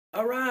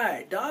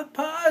Alright, Doc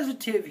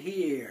Pawsitive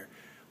here.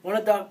 One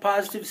of Doc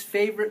Pawsitive's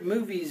favorite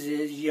movies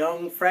is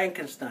Young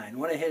Frankenstein.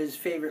 One of his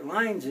favorite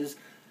lines is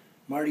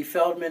Marty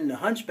Feldman, the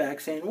hunchback,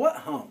 saying, "What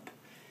hump?"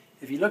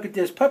 If you look at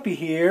this puppy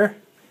here,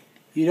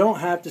 you don't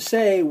have to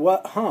say,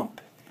 "What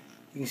hump?"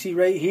 You can see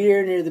right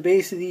here near the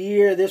base of the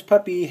ear, this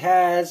puppy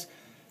has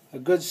a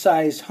good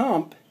sized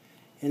hump,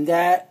 and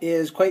that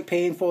is quite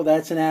painful.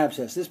 That's an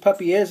abscess. This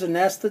puppy is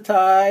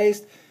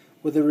anesthetized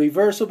with a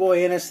reversible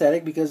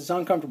anesthetic because it's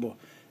uncomfortable.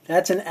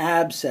 That's an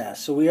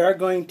abscess. So we are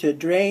going to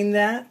drain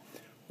that.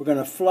 We're going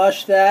to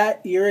flush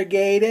that,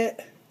 irrigate it.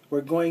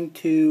 We're going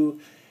to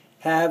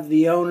have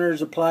the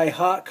owners apply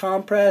hot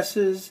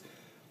compresses.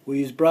 We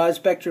use broad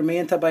spectrum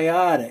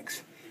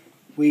antibiotics.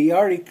 We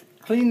already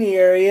cleaned the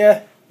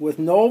area with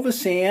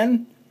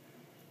Novosan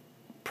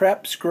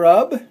prep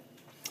scrub,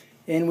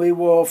 and we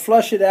will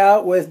flush it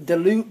out with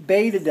dilute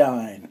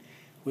betadine.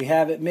 We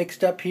have it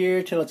mixed up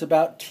here till it's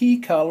about tea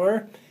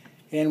color.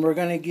 And we're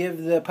going to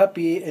give the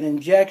puppy an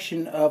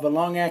injection of a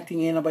long-acting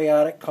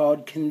antibiotic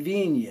called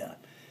Convenia.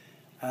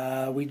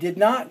 We did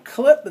not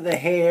clip the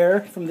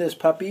hair from this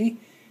puppy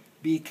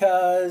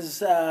because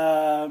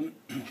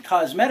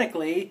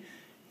cosmetically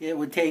it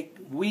would take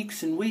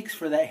weeks and weeks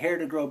for that hair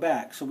to grow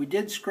back. So we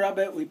did scrub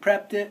it, we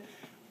prepped it.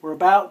 We're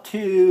about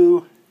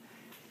to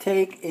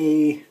take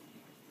a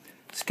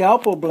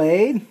scalpel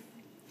blade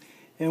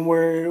and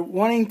we're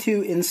wanting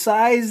to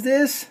incise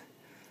this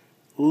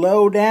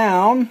low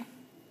down.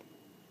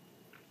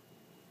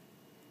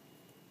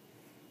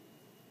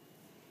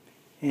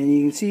 And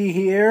you can see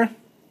here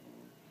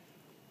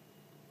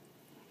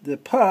the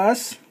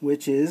pus,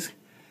 which is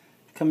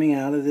coming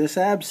out of this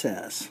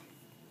abscess.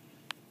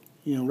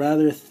 You know,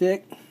 rather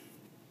thick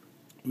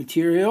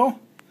material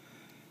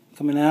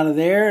coming out of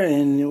there.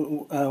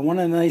 And one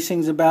of the nice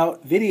things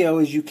about video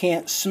is you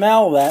can't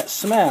smell that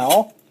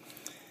smell.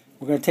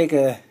 We're going to take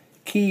a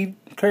key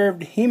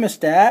curved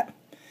hemostat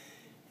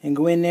and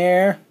go in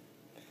there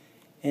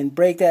and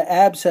break that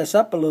abscess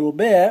up a little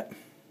bit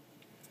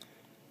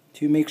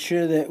to make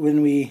sure that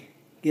when we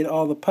get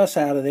all the pus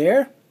out of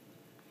there.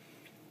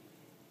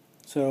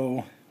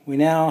 So we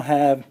now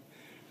have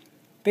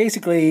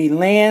basically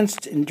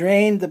lanced and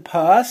drained the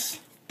pus.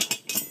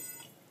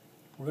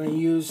 We're going to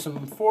use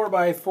some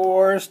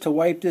 4x4s to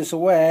wipe this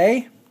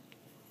away.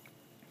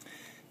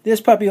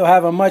 This puppy will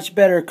have a much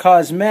better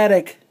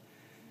cosmetic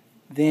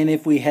than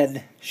if we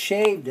had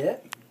shaved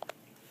it.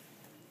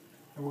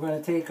 And we're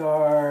going to take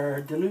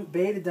our dilute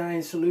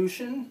betadine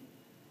solution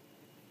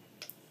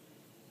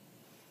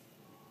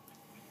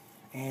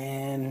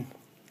and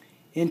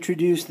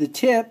introduce the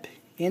tip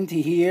into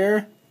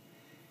here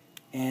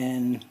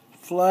and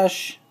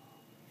flush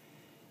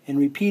and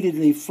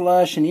repeatedly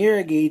flush and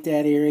irrigate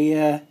that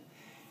area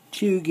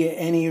to get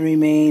any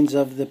remains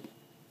of the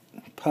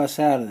pus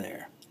out of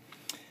there.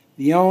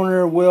 The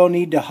owner will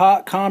need to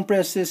hot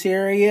compress this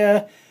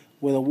area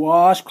with a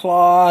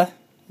washcloth,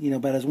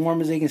 about as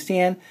warm as they can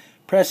stand.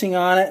 Pressing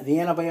on it, the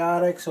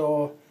antibiotics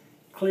will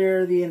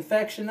clear the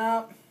infection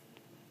up.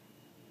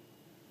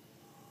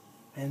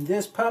 And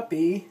this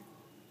puppy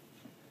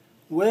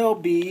will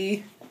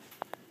be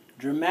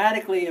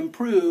dramatically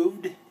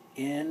improved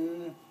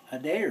in a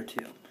day or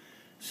two.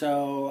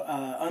 So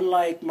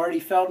unlike Marty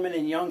Feldman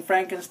and Young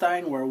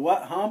Frankenstein, where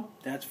what hump,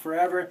 that's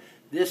forever,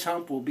 this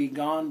hump will be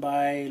gone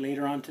by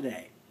later on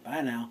today.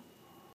 Bye now.